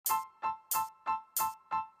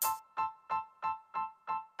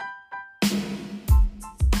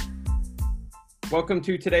Welcome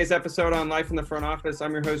to today's episode on Life in the Front Office.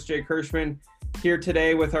 I'm your host, Jay Kirschman, here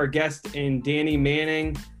today with our guest in Danny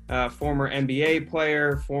Manning, former NBA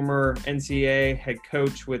player, former NCAA head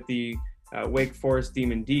coach with the Wake Forest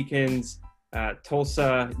Demon Deacons,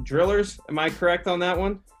 Tulsa Drillers. Am I correct on that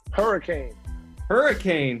one? Hurricane.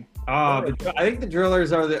 Hurricane. I think the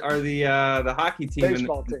Drillers are the hockey team.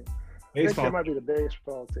 Baseball team. Baseball. I think they might be the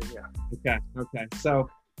baseball team, yeah. Okay. So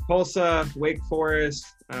Tulsa, Wake Forest.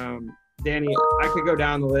 Danny, I could go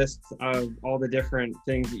down the list of all the different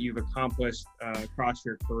things that you've accomplished across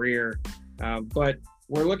your career, but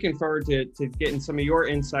we're looking forward to getting some of your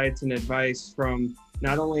insights and advice from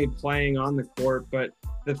not only playing on the court, but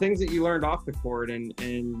the things that you learned off the court and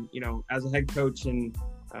as a head coach and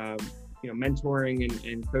mentoring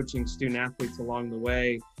and coaching student athletes along the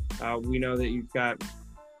way. We know that you've got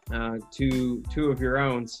two of your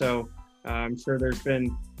own, so I'm sure there's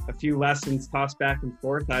been a few lessons tossed back and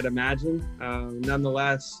forth, I'd imagine.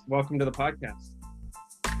 Nonetheless, welcome to the podcast.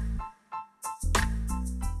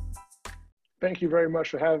 Thank you very much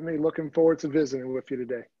for having me. Looking forward to visiting with you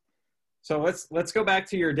today. So let's go back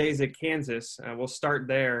to your days at Kansas. We'll start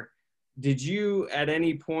there. Did you at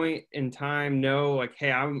any point in time know, like,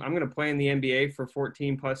 hey, I'm going to play in the NBA for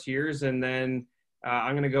 14 plus years, and then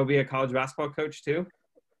I'm going to go be a college basketball coach too?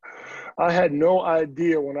 I had no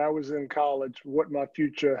idea when I was in college what my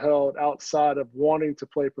future held outside of wanting to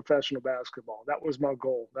play professional basketball. That was my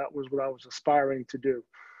goal. That was what I was aspiring to do.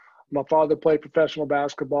 My father played professional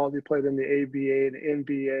basketball. He played in the ABA and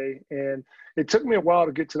NBA. And it took me a while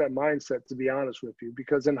to get to that mindset, to be honest with you,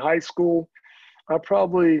 because in high school, that's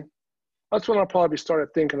when I probably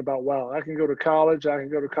started thinking about, wow, I can go to college. I can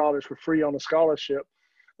go to college for free on a scholarship.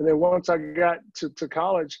 And then once I got to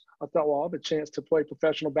college, I thought, well, I'll have a chance to play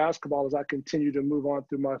professional basketball as I continue to move on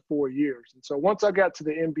through my 4 years. And so once I got to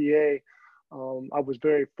the NBA, I was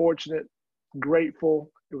very fortunate,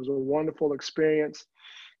 grateful. It was a wonderful experience.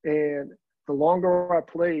 And the longer I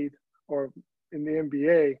played or in the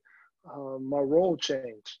NBA, my role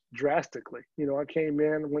changed drastically. I came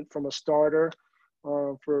in, went from a starter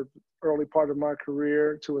for early part of my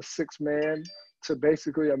career to a sixth man to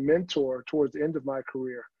basically a mentor towards the end of my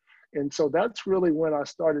career. And so that's really when I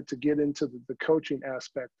started to get into the coaching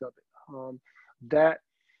aspect of it. That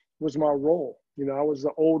was my role. I was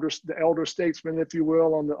the elder statesman, if you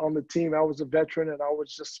will, on the team. I was a veteran, and I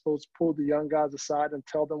was just supposed to pull the young guys aside and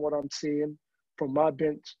tell them what I'm seeing from my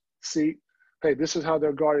bench seat. Hey, this is how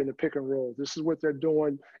they're guarding the pick and roll. This is what they're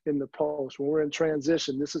doing in the post. When we're in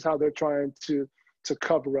transition, this is how they're trying to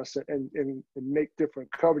cover us and make different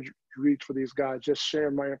coverage reads for these guys, just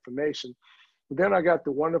sharing my information. But then I got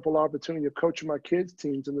the wonderful opportunity of coaching my kids'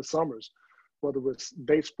 teams in the summers, whether it was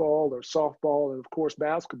baseball or softball and, of course,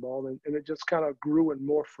 basketball. And it just kind of grew and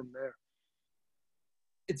morphed from there.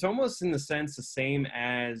 It's almost in the sense the same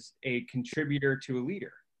as a contributor to a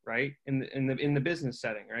leader, right? In the business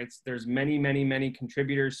setting, right? There's many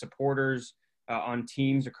contributors, supporters on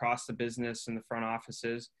teams across the business and the front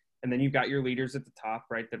offices. And then you've got your leaders at the top,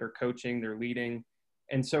 right, that are coaching, they're leading.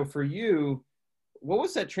 And so for you, what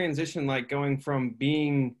was that transition like going from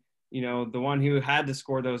being, the one who had to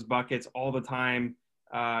score those buckets all the time,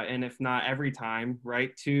 and if not every time,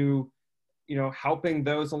 right, to, helping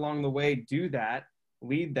those along the way do that,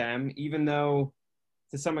 lead them, even though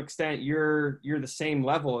to some extent you're the same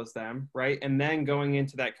level as them, right? And then going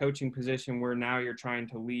into that coaching position where now you're trying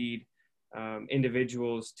to lead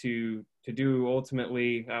individuals to do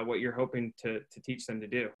ultimately what you're hoping to teach them to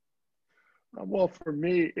do? Well, for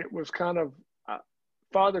me, it was kind of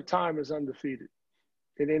Father Time is undefeated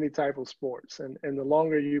in any type of sports. And the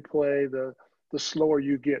longer you play, the slower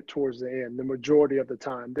you get towards the end, the majority of the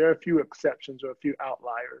time. There are a few exceptions or a few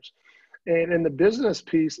outliers. And in the business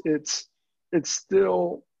piece, it's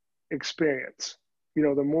still experience.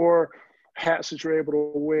 The more hats that you're able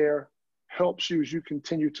to wear helps you as you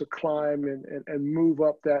continue to climb and move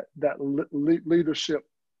up that leadership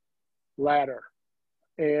ladder.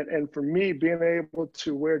 And for me, being able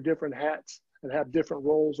to wear different hats and have different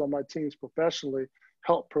roles on my teams professionally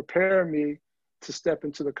helped prepare me to step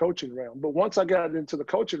into the coaching realm. But once I got into the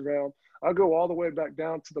coaching realm, I go all the way back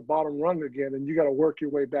down to the bottom rung again, and you got to work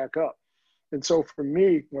your way back up. And so for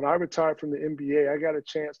me, when I retired from the NBA, I got a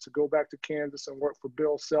chance to go back to Kansas and work for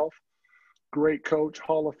Bill Self, great coach,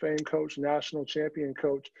 Hall of Fame coach, national champion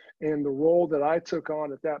coach. And the role that I took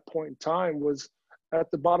on at that point in time was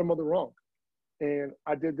at the bottom of the rung. And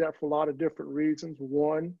I did that for a lot of different reasons.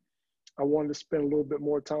 One, I wanted to spend a little bit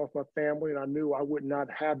more time with my family, and I knew I would not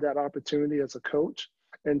have that opportunity as a coach.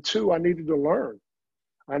 And two, I needed to learn.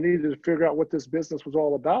 I needed to figure out what this business was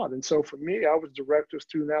all about. And so for me, I was director of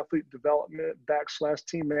student athlete development /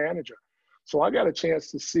 team manager. So I got a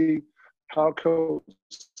chance to see how Coach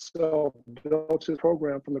Self built his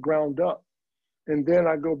program from the ground up. And then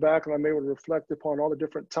I go back and I'm able to reflect upon all the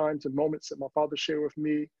different times and moments that my father shared with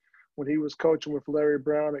me when he was coaching with Larry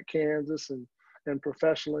Brown at Kansas and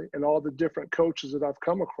professionally, and all the different coaches that I've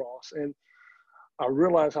come across. And I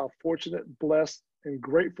realize how fortunate, blessed, and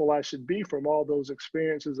grateful I should be from all those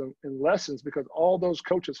experiences and lessons, because all those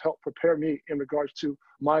coaches helped prepare me in regards to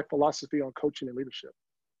my philosophy on coaching and leadership.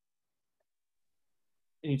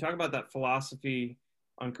 And you talk about that philosophy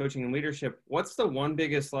on coaching and leadership. What's the one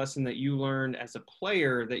biggest lesson that you learned as a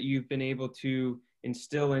player that you've been able to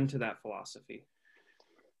instill into that philosophy?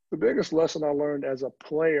 The biggest lesson I learned as a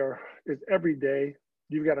player is every day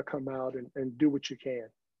you've got to come out and do what you can,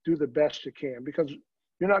 do the best you can, because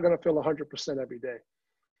you're not going to feel 100% every day.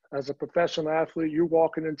 As a professional athlete, you're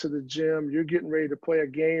walking into the gym, you're getting ready to play a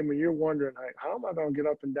game, and you're wondering, like, how am I going to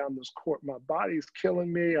get up and down this court? My body's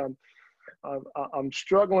killing me. I'm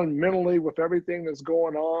struggling mentally with everything that's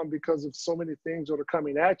going on because of so many things that are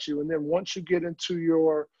coming at you. And then once you get into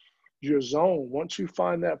your zone, once you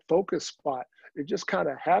find that focus spot, it just kind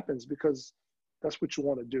of happens because that's what you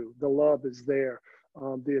want to do. The love is there.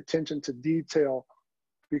 The attention to detail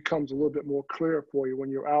becomes a little bit more clear for you when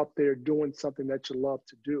you're out there doing something that you love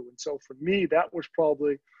to do. And so for me, that was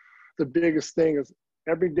probably the biggest thing, is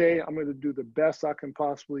every day I'm going to do the best I can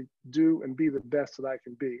possibly do and be the best that I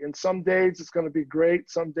can be. And some days it's going to be great.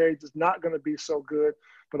 Some days it's not going to be so good,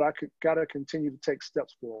 but I got to continue to take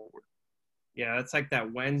steps forward. Yeah, that's like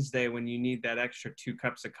that Wednesday when you need that extra 2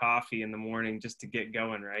 cups of coffee in the morning just to get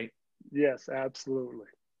going, right? Yes, absolutely.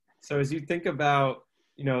 So as you think about,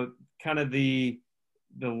 kind of the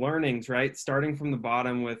learnings, right? Starting from the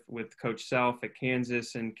bottom with Coach Self at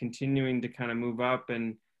Kansas and continuing to kind of move up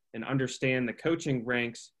and understand the coaching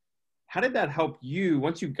ranks. How did that help you,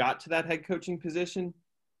 once you got to that head coaching position,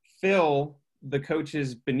 fill the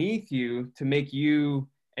coaches beneath you to make you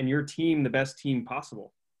and your team the best team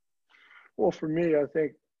possible? Well, for me, I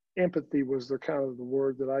think empathy was the kind of the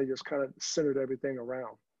word that I just kind of centered everything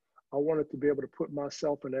around. I wanted to be able to put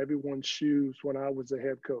myself in everyone's shoes when I was a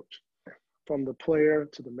head coach, from the player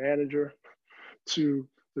to the manager to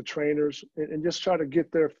the trainers, and just try to get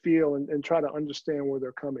their feel and try to understand where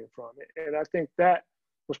they're coming from. And I think that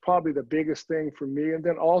was probably the biggest thing for me. And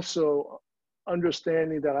then also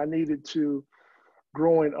understanding that I needed to,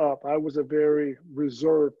 growing up, I was a very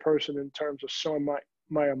reserved person in terms of showing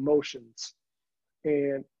my emotions.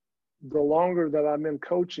 And the longer that I'm in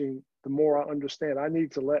coaching, the more I understand I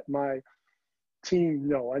need to let my team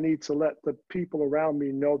know. I need to let the people around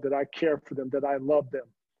me know that I care for them, that I love them,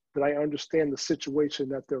 that I understand the situation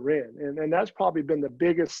that they're in. And that's probably been the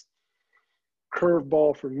biggest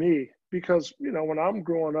curveball for me, because, when I'm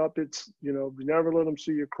growing up, it's, you never let them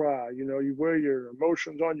see you cry. You wear your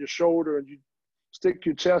emotions on your shoulder and you stick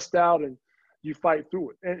your chest out and you fight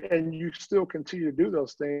through it. And you still continue to do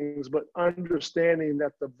those things, but understanding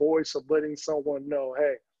that the voice of letting someone know,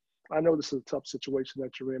 hey, I know this is a tough situation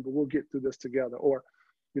that you're in, but we'll get through this together. Or,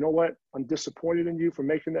 you know what, I'm disappointed in you for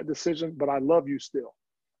making that decision, but I love you still.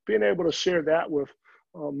 Being able to share that with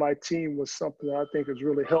my team was something that I think has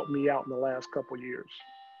really helped me out in the last couple of years.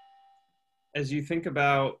 As you think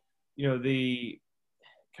about, the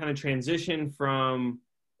kind of transition from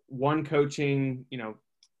one coaching,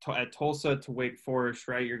 at Tulsa to Wake Forest,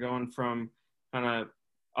 right? You're going from kind of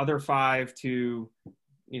other 5 to,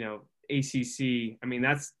 ACC. I mean,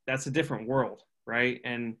 that's a different world, right?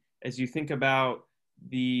 And as you think about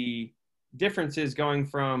the differences going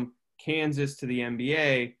from Kansas to the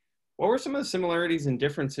NBA, what were some of the similarities and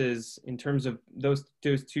differences in terms of those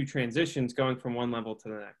 2 transitions going from one level to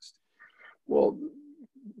the next? Well,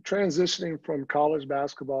 transitioning from college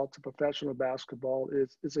basketball to professional basketball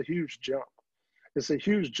is a huge jump. It's a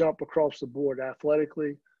huge jump across the board,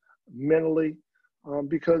 athletically, mentally,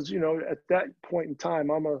 because, at that point in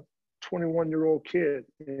time, I'm a 21-year-old kid.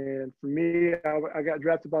 And for me, I got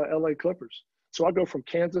drafted by the LA Clippers. So I go from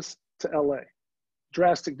Kansas to LA,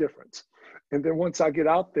 drastic difference. And then once I get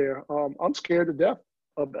out there, I'm scared to death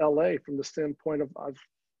of LA from the standpoint of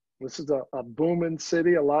this is a booming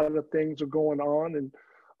city. A lot of the things are going on.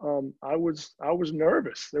 And I was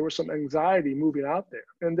nervous. There was some anxiety moving out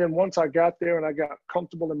there. And then once I got there and I got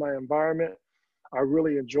comfortable in my environment, I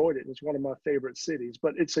really enjoyed it. It's one of my favorite cities,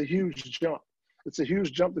 but it's a huge jump. It's a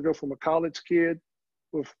huge jump to go from a college kid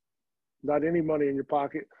with not any money in your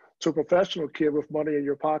pocket to a professional kid with money in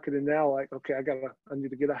your pocket. And now, like, okay, I need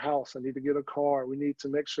to get a house. I need to get a car. We need to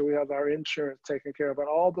make sure we have our insurance taken care of, and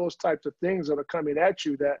all those types of things that are coming at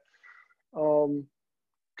you that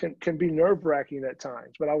can be nerve-wracking at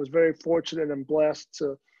times. But I was very fortunate and blessed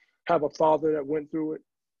to have a father that went through it,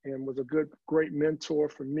 and was a great mentor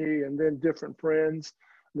for me, and then different friends.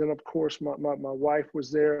 And then, of course, my wife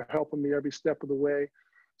was there helping me every step of the way.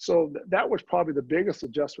 So that was probably the biggest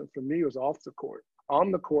adjustment for me, was off the court.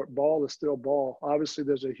 On the court, ball is still ball. Obviously,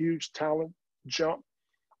 there's a huge talent jump.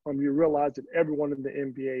 You realize that everyone in the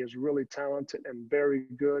NBA is really talented and very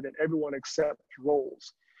good, and everyone accepts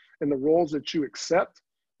roles. And the roles that you accept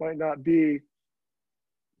might not be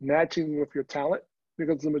matching with your talent,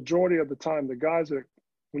 because the majority of the time, the guys that,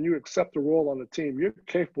 when you accept a role on a team, you're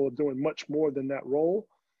capable of doing much more than that role,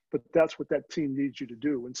 but that's what that team needs you to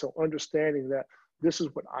do. And so understanding that this is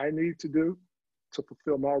what I need to do to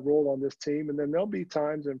fulfill my role on this team. And then there'll be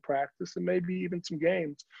times in practice and maybe even some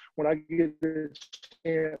games when I get a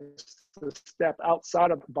chance to step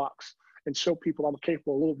outside of the box and show people I'm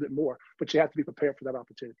capable a little bit more, but you have to be prepared for that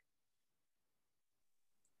opportunity.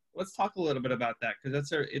 Let's talk a little bit about that,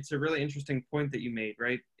 because it's a really interesting point that you made,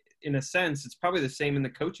 right? In a sense, it's probably the same in the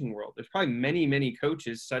coaching world. There's probably many, many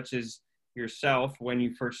coaches, such as yourself. When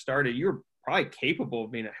you first started, you were probably capable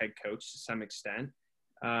of being a head coach to some extent,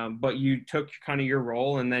 but you took kind of your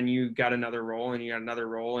role, and then you got another role, and you got another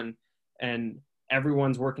role, and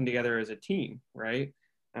everyone's working together as a team, right?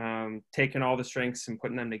 Taking all the strengths and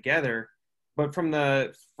putting them together. But from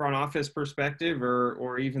the front office perspective,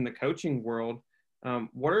 or even the coaching world,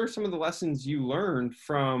 what are some of the lessons you learned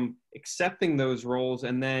from accepting those roles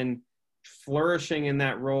and then flourishing in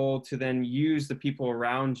that role to then use the people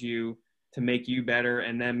around you to make you better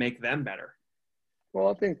and then make them better? Well,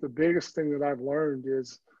 I think the biggest thing that I've learned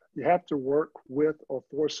is you have to work with or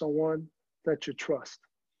for someone that you trust,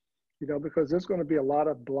 because there's going to be a lot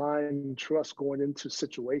of blind trust going into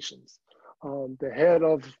situations. The head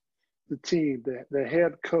of the team, the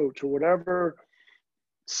head coach, or whatever,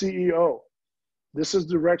 CEO, this is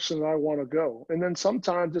the direction I want to go. And then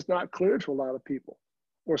sometimes it's not clear to a lot of people,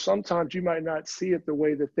 or sometimes you might not see it the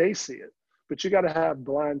way that they see it, but you got to have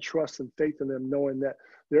blind trust and faith in them, knowing that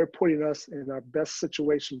they're putting us in our best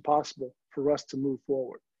situation possible for us to move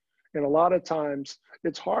forward. And a lot of times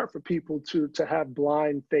it's hard for people to have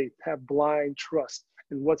blind faith, have blind trust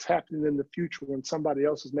in what's happening in the future when somebody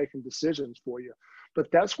else is making decisions for you.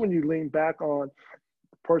 But that's when you lean back on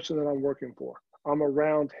the person that I'm working for. I'm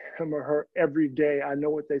around him or her every day. I know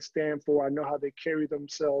what they stand for. I know how they carry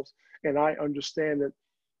themselves. And I understand that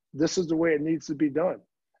this is the way it needs to be done.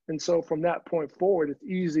 And so from that point forward, it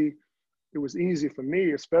was easy for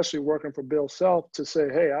me, especially working for Bill Self, to say,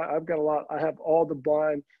 hey, I have all the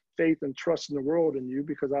blind faith and trust in the world in you,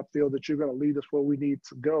 because I feel that you're going to lead us where we need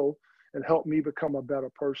to go and help me become a better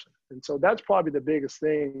person. And so that's probably the biggest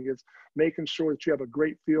thing, is making sure that you have a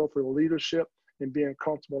great feel for the leadership and being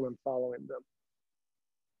comfortable in following them.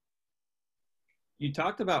 You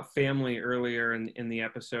talked about family earlier in the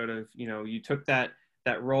episode of, you took that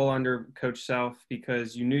role under Coach Self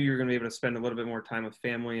because you knew you were going to be able to spend a little bit more time with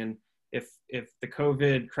family. And if the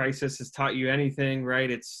COVID crisis has taught you anything,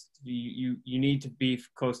 right, it's you need to be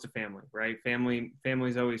close to family, right?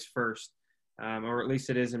 Family's always first, or at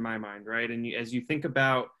least it is in my mind, right? And as you think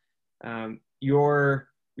about your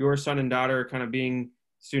son and daughter kind of being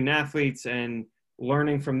student athletes and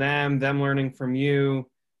learning from them learning from you,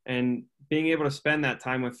 and being able to spend that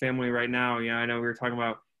time with family right now. I know we were talking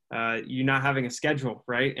about you not having a schedule,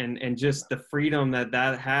 right? And just the freedom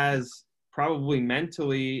that has probably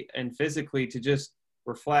mentally and physically to just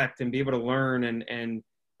reflect and be able to learn and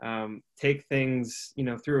take things,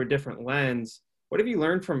 through a different lens. What have you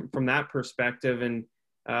learned from that perspective, and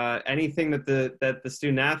anything that the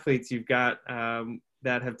student athletes you've got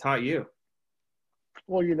that have taught you?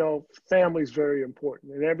 Well, family is very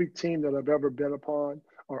important. And every team that I've ever been upon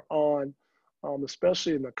or on,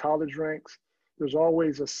 especially in the college ranks, there's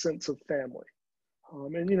always a sense of family.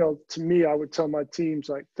 To me, I would tell my teams,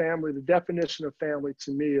 like, family, the definition of family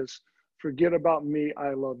to me is forget about me,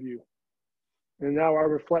 I love you. And now I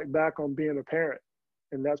reflect back on being a parent,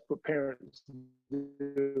 and that's what parents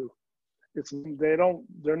do.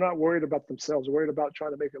 They're not worried about themselves, they're worried about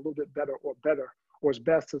trying to make it a little bit better or as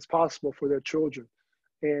best as possible for their children.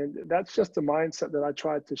 And that's just the mindset that I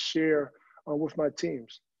try to share with my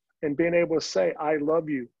teams, and being able to say, I love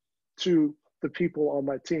you to the people on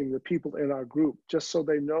my team, the people in our group, just so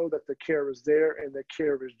they know that the care is there and the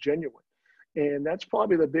care is genuine. And that's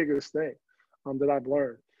probably the biggest thing that I've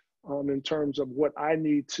learned in terms of what I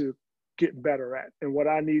need to get better at and what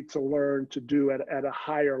I need to learn to do at a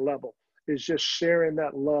higher level, is just sharing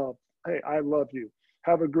that love. Hey, I love you.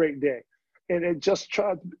 Have a great day. And just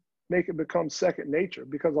try to make it become second nature,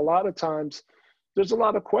 because a lot of times there's a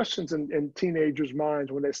lot of questions in teenagers'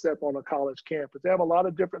 minds when they step on a college campus. They have a lot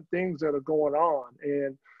of different things that are going on.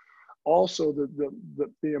 And also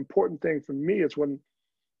the important thing for me is when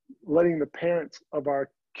letting the parents of our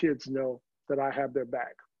kids know that I have their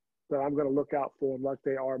back, that I'm going to look out for them like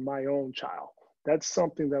they are my own child. That's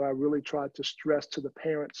something that I really try to stress to the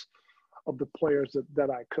parents of the players that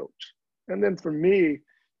I coach. And then for me,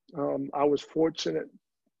 I was fortunate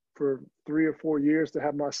for 3 or 4 years to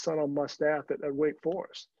have my son on my staff at Wake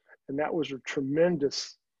Forest. And that was a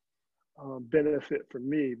tremendous benefit for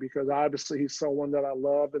me, because obviously he's someone that I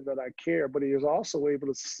love and that I care, but he is also able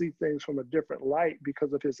to see things from a different light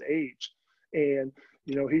because of his age. And,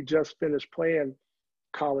 you know, he just finished playing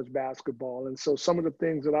college basketball. And so some of the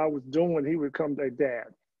things that I was doing, he would come to, Dad,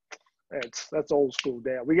 that's old school,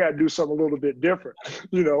 Dad. We got to do something a little bit different,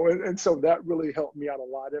 you know, and so that really helped me out a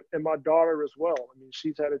lot. And my daughter as well. I mean,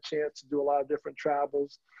 she's had a chance to do a lot of different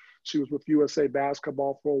travels. She was with USA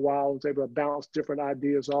Basketball for a while and was able to bounce different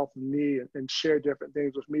ideas off of me and share different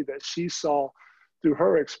things with me that she saw through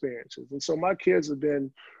her experiences. And so my kids have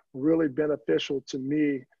been really beneficial to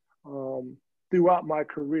me throughout my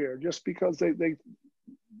career, just because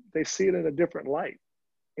they see it in a different light.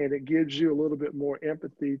 And it gives you a little bit more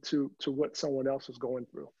empathy to what someone else is going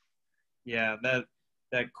through. Yeah,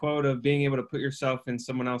 that quote of being able to put yourself in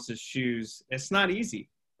someone else's shoes, it's not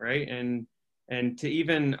easy, right? And to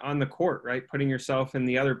even on the court, right, putting yourself in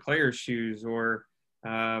the other player's shoes, or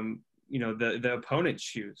you know, the opponent's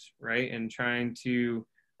shoes, right, and trying to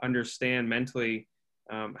understand mentally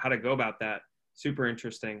how to go about that. Super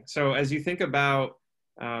interesting. So as you think about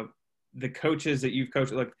the coaches that you've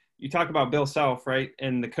coached, like you talk about Bill Self, right,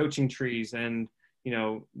 and the coaching trees, and you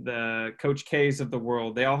know, the Coach K's of the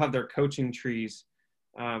world, they all have their coaching trees.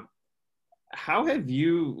 How have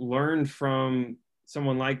you learned from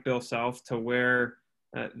someone like Bill Self to where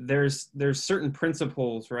there's certain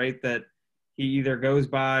principles, right, that he either goes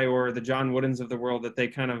by, or the John Woodens of the world, that they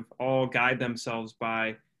kind of all guide themselves by?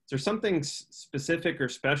 Is there something specific or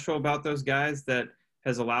special about those guys that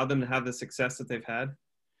has allowed them to have the success that they've had?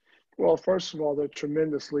 Well, first of all, they're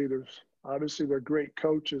tremendous leaders. Obviously, they're great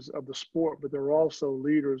coaches of the sport, but they're also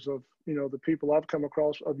leaders of, you know, the people I've come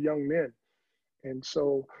across, of young men. And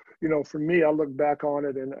so, you know, for me, I look back on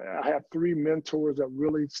it and I have three mentors that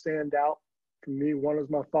really stand out for me. One is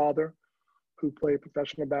my father, who played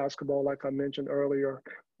professional basketball, like I mentioned earlier,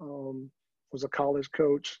 was a college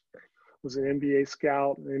coach, was an NBA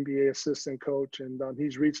scout, an NBA assistant coach, and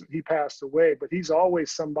he passed away, but he's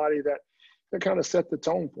always somebody that kind of set the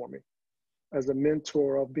tone for me as a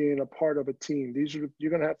mentor of being a part of a team. You're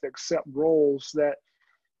going to have to accept roles that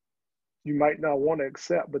you might not want to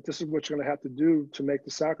accept, but this is what you're going to have to do to make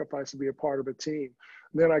the sacrifice to be a part of a team.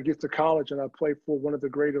 And then I get to college and I play for one of the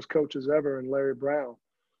greatest coaches ever in Larry Brown,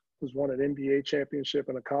 who's won an NBA championship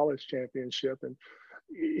and a college championship. And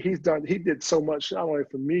he did so much, not only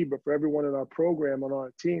for me, but for everyone in our program and on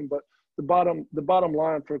our team. But the bottom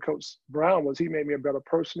line for Coach Brown was he made me a better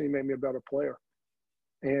person. He made me a better player.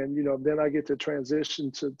 And, you know, then I get to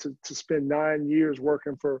transition to spend 9 years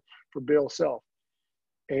working for Bill Self.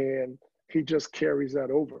 And he just carries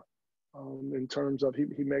that over in terms of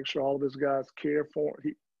he makes sure all of his guys care for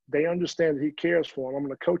him. They understand that he cares for them. I'm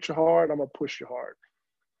going to coach you hard. I'm going to push you hard.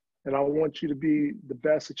 And I want you to be the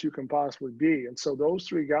best that you can possibly be. And so those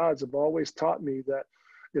three guys have always taught me that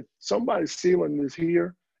if somebody's ceiling is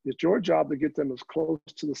here, it's your job to get them as close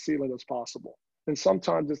to the ceiling as possible. And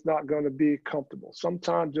sometimes it's not going to be comfortable.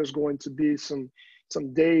 Sometimes there's going to be some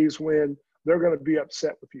days when they're going to be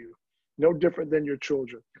upset with you. No different than your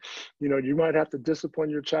children. You know, you might have to discipline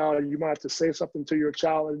your child. You might have to say something to your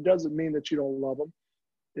child. And it doesn't mean that you don't love them.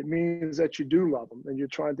 It means that you do love them and you're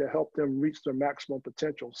trying to help them reach their maximum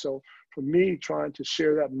potential. So for me, trying to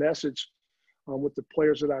share that message with the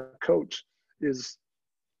players that I coach is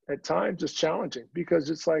at times just challenging, because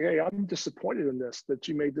it's like, hey, I'm disappointed in this, that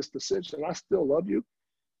you made this decision. I still love you,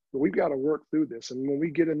 but we've got to work through this. And when we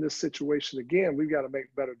get in this situation again, we've got to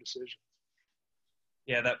make better decisions.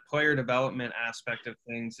 Yeah, that player development aspect of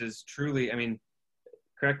things is truly, I mean,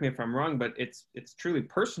 correct me if I'm wrong, but it's truly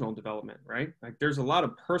personal development, right? Like there's a lot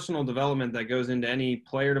of personal development that goes into any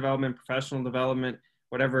player development, professional development,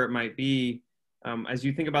 whatever it might be. As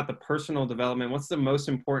you think about the personal development, what's the most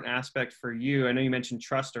important aspect for you? I know you mentioned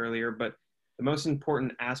trust earlier, but the most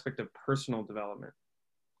important aspect of personal development?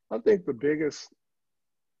 I think the biggest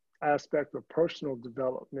aspect of personal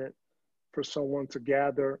development for someone to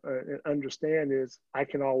gather and understand is I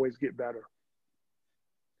can always get better,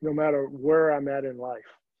 no matter where I'm at in life.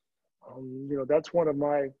 You know, that's one of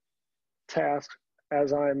my tasks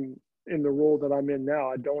as I'm in the role that I'm in now.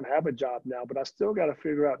 I don't have a job now, but I still got to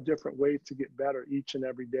figure out different ways to get better each and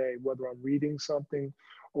every day, whether I'm reading something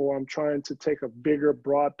or I'm trying to take a bigger,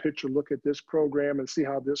 broad picture look at this program and see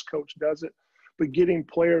how this coach does it. But getting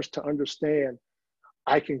players to understand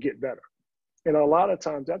I can get better. And a lot of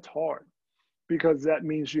times that's hard because that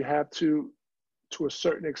means you have to a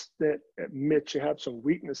certain extent, admit you have some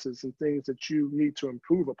weaknesses and things that you need to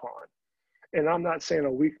improve upon. And I'm not saying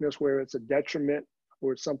a weakness where it's a detriment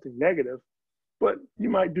or it's something negative, but you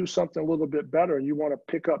might do something a little bit better and you want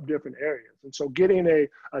to pick up different areas. And so getting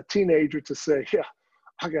a teenager to say, yeah,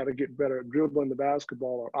 I got to get better at dribbling the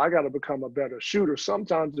basketball, or I got to become a better shooter.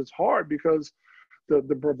 Sometimes it's hard because the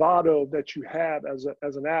bravado that you have as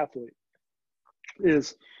an athlete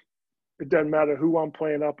is, it doesn't matter who I'm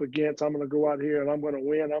playing up against. I'm going to go out here and I'm going to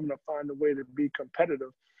win. I'm going to find a way to be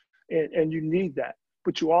competitive. And you need that.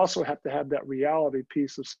 But you also have to have that reality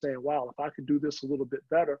piece of saying, wow, if I could do this a little bit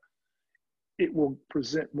better, it will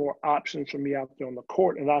present more options for me out there on the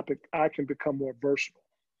court, and I can become more versatile.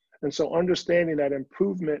 And so understanding that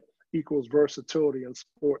improvement equals versatility in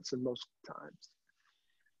sports in most times.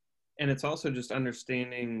 And it's also just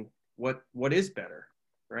understanding what is better,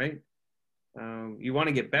 right? You want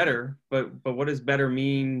to get better, but what does better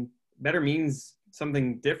mean? Better means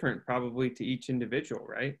something different probably to each individual,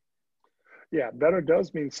 right? Yeah, better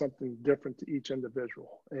does mean something different to each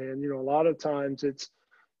individual. And, a lot of times it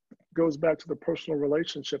goes back to the personal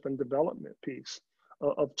relationship and development piece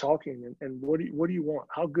of talking and what do you want?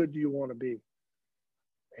 How good do you want to be?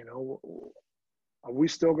 Are we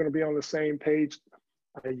still going to be on the same page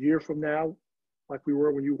a year from now like we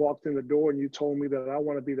were when you walked in the door and you told me that I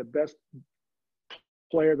want to be the best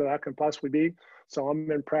player that I can possibly be? So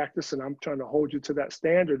I'm in practice and I'm trying to hold you to that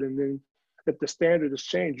standard. And then if the standard has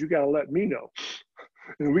changed, you got to let me know.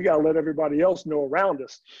 And we got to let everybody else know around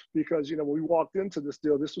us, because, when we walked into this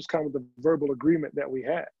deal, this was kind of the verbal agreement that we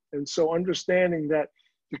had. And so understanding that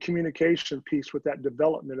the communication piece with that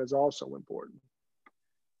development is also important.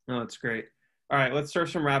 No, that's great. All right, let's throw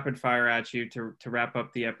some rapid fire at you to wrap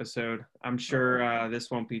up the episode. I'm sure this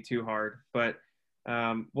won't be too hard, but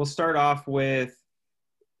we'll start off with,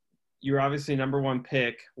 you're obviously number one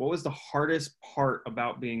pick. What was the hardest part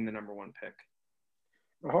about being the number one pick?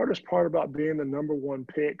 The hardest part about being the number one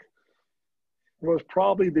pick was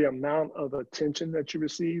probably the amount of attention that you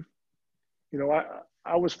receive.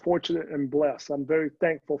 I was fortunate and blessed. I'm very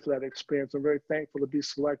thankful for that experience. I'm very thankful to be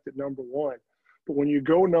selected number one. But when you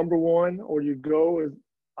go number one, or you go as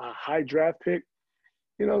a high draft pick,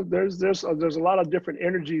 there's a lot of different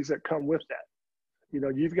energies that come with that.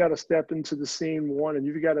 You've got to step into the scene, one, and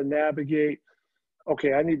you've got to navigate,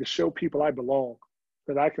 okay, I need to show people I belong,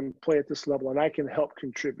 that I can play at this level and I can help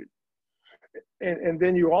contribute. And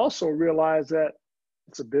then you also realize that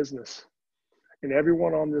it's a business, and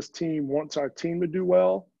everyone on this team wants our team to do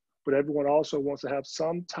well, but everyone also wants to have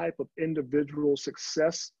some type of individual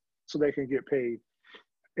success so they can get paid.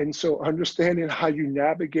 And so understanding how you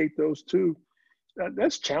navigate those two,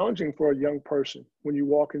 that's challenging for a young person when you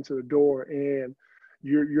walk into the door and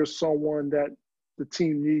you're someone that the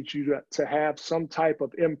team needs you to have some type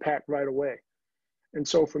of impact right away. And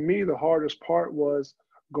so for me, the hardest part was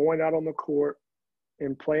going out on the court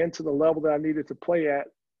and playing to the level that I needed to play at,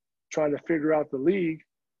 trying to figure out the league,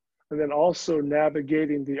 and then also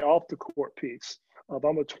navigating the off the court piece.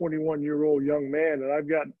 I'm a 21-year-old young man, and I've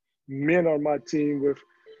got men on my team with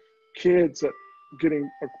kids that getting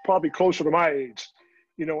probably closer to my age,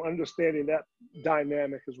 understanding that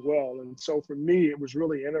dynamic as well. And so for me, it was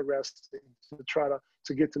really interesting to try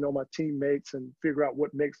to get to know my teammates and figure out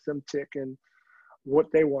what makes them tick and what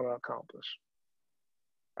they want to accomplish.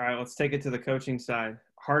 All right, let's take it to the coaching side.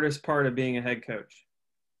 Hardest part of being a head coach?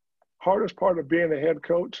 Hardest part of being a head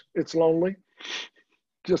coach, it's lonely.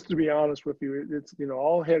 Just to be honest with you, it's,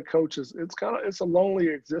 all head coaches, it's a lonely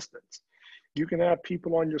existence. You can have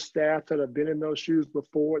people on your staff that have been in those shoes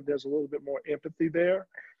before. There's a little bit more empathy there,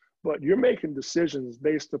 but you're making decisions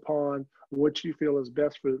based upon what you feel is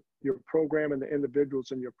best for your program and the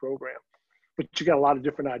individuals in your program. But you got a lot of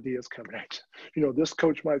different ideas coming at you. This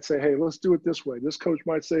coach might say, hey, let's do it this way. This coach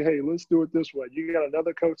might say, hey, let's do it this way. You got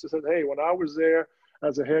another coach that says, hey, when I was there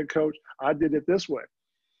as a head coach, I did it this way.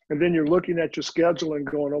 And then you're looking at your schedule and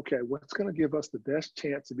going, okay, what's going to give us the best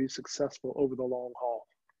chance to be successful over the long haul,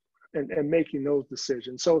 and making those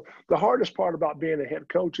decisions. So the hardest part about being a head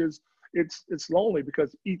coach is it's lonely,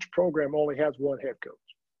 because each program only has one head coach.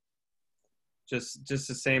 Just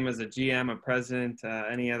the same as a GM, a president,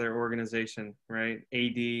 any other organization, right?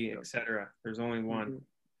 AD, et cetera. There's only one.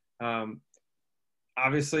 Mm-hmm.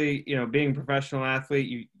 Obviously, being a professional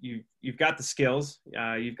athlete, you've got the skills,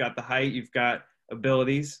 you've got the height, you've got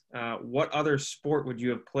abilities. What other sport would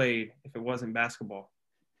you have played if it wasn't basketball?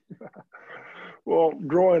 Well,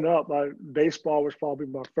 growing up, baseball was probably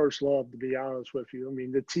my first love, to be honest with you. I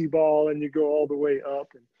mean, the T-ball, and you go all the way up.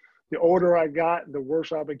 And the older I got, the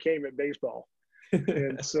worse I became at baseball.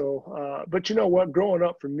 And so, but you know what? Growing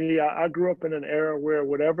up for me, I grew up in an era where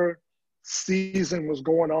whatever season was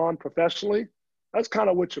going on professionally, that's kind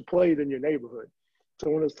of what you played in your neighborhood. So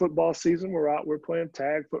when it's football season, we're playing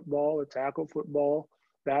tag football or tackle football.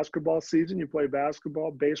 Basketball season, you play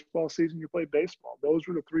basketball. Baseball season, you play baseball. Those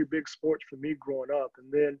were the three big sports for me growing up.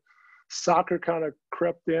 And then soccer kind of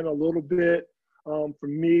crept in a little bit for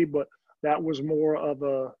me, but that was more of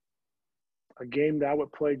a game that I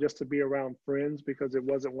would play just to be around friends because it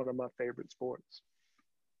wasn't one of my favorite sports.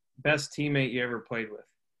 Best teammate you ever played with?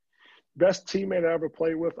 Best teammate I ever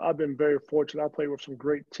played with, I've been very fortunate. I played with some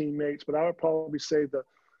great teammates, but I would probably say the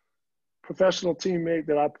professional teammate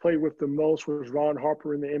that I played with the most was Ron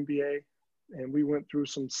Harper in the NBA. And we went through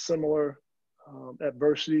some similar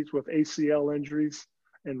adversities with ACL injuries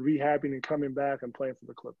and rehabbing and coming back and playing for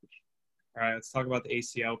the Clippers. All right, let's talk about the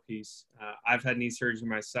ACL piece. I've had knee surgery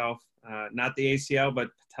myself, not the ACL, but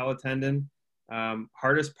patella tendon.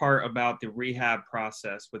 Hardest part about the rehab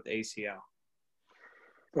process with ACL?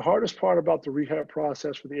 The hardest part about the rehab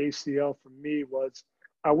process for the ACL for me was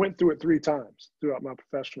I went through it 3 times throughout my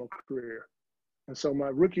professional career. And so my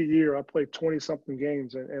rookie year, I played 20-something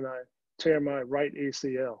games and I tear my right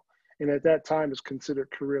ACL. And at that time, it's considered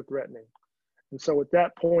career threatening. And so at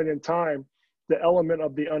that point in time, the element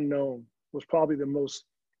of the unknown was probably the most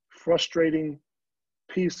frustrating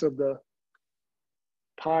piece of the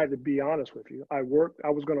pie, to be honest with you. I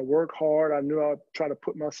was going to work hard. I knew I'd try to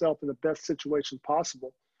put myself in the best situation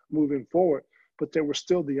possible moving forward, but there was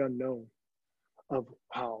still the unknown of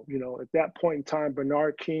how, at that point in time,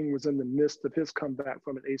 Bernard King was in the midst of his comeback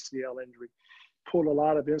from an ACL injury, pulled a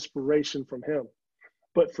lot of inspiration from him.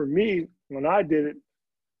 But for me, when I did it,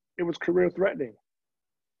 it was career threatening.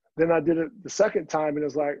 Then I did it the second time and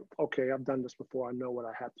it's like, okay, I've done this before. I know what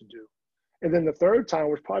I have to do. And then the third time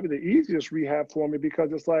was probably the easiest rehab for me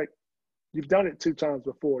because it's like, you've done it 2 times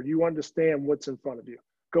before. You understand what's in front of you.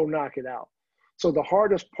 Go knock it out. So the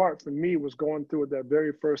hardest part for me was going through it that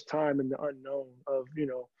very first time in the unknown of,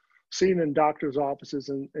 seeing in doctors' offices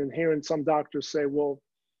and hearing some doctors say, well,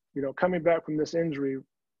 coming back from this injury,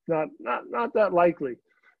 not that likely.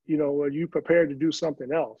 Are you prepared to do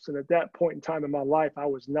something else? And at that point in time in my life, I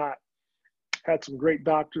was not. Had some great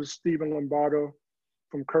doctors, Stephen Lombardo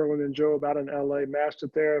from Curlin and Job out in LA, master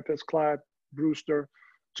therapist Clyde Brewster,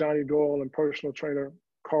 Johnny Doyle, and personal trainer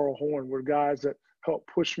Carl Horn were guys that helped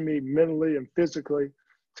push me mentally and physically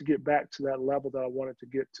to get back to that level that I wanted to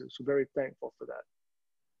get to. So very thankful for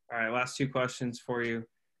that. All right, last 2 questions for you.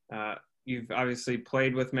 You've obviously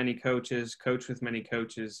played with many coaches, coached with many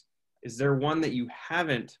coaches. Is there one that you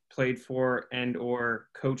haven't played for and or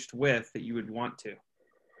coached with that you would want to?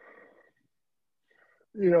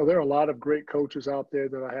 There are a lot of great coaches out there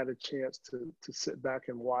that I had a chance to sit back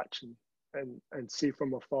and watch and see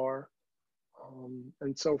from afar.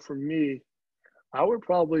 And so for me, I would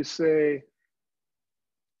probably say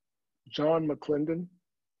John McClendon.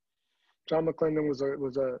 John McClendon was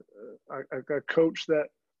a coach that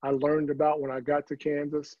I learned about when I got to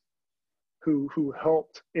Kansas, who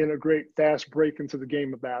helped integrate fast break into the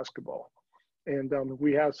game of basketball. And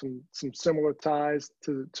we have some similar ties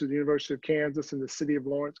to the University of Kansas and the city of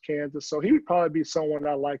Lawrence, Kansas. So he would probably be someone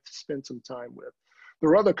I'd like to spend some time with. There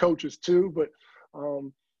are other coaches too, but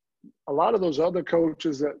a lot of those other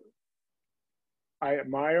coaches that I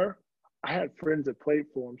admire, I had friends that played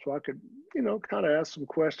for them. So I could, kind of ask some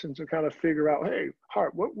questions and kind of figure out, hey,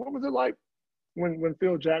 Hart, what was it like when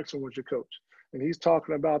Phil Jackson was your coach? And he's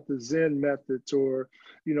talking about the Zen methods or,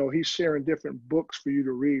 he's sharing different books for you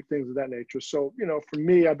to read, things of that nature. So, for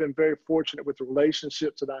me, I've been very fortunate with the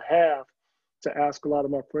relationships that I have to ask a lot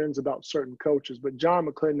of my friends about certain coaches. But John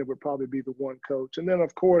McClendon would probably be the one coach. And then,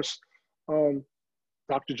 of course,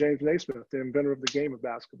 Dr. James Naismith, the inventor of the game of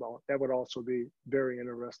basketball. That would also be very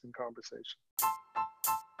interesting conversation.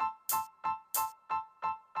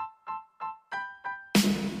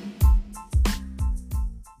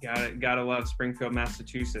 Gotta love Springfield,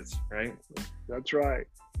 Massachusetts, right? That's right.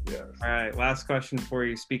 Yes. All right. Last question for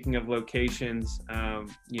you. Speaking of locations,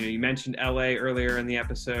 you mentioned LA earlier in the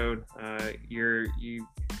episode. Your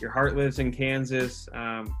heart lives in Kansas.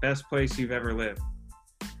 Best place you've ever lived?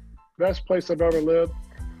 Best place I've ever lived?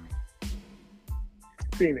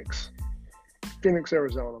 Phoenix,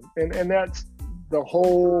 Arizona. And that's the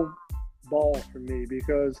whole ball for me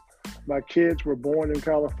because my kids were born in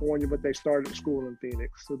California, but they started school in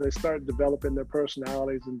Phoenix. So they started developing their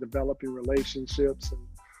personalities and developing relationships.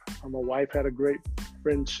 And my wife had a great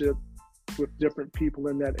friendship with different people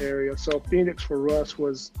in that area. So Phoenix for us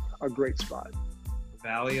was a great spot.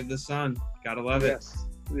 Valley of the Sun. Gotta love it.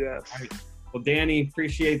 Yes. Right. Well, Danny,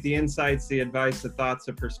 appreciate the insights, the advice, the thoughts,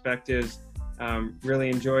 the perspectives. Really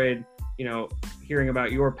enjoyed, hearing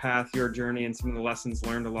about your path, your journey, and some of the lessons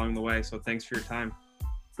learned along the way. So thanks for your time.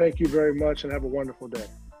 Thank you very much, and have a wonderful day.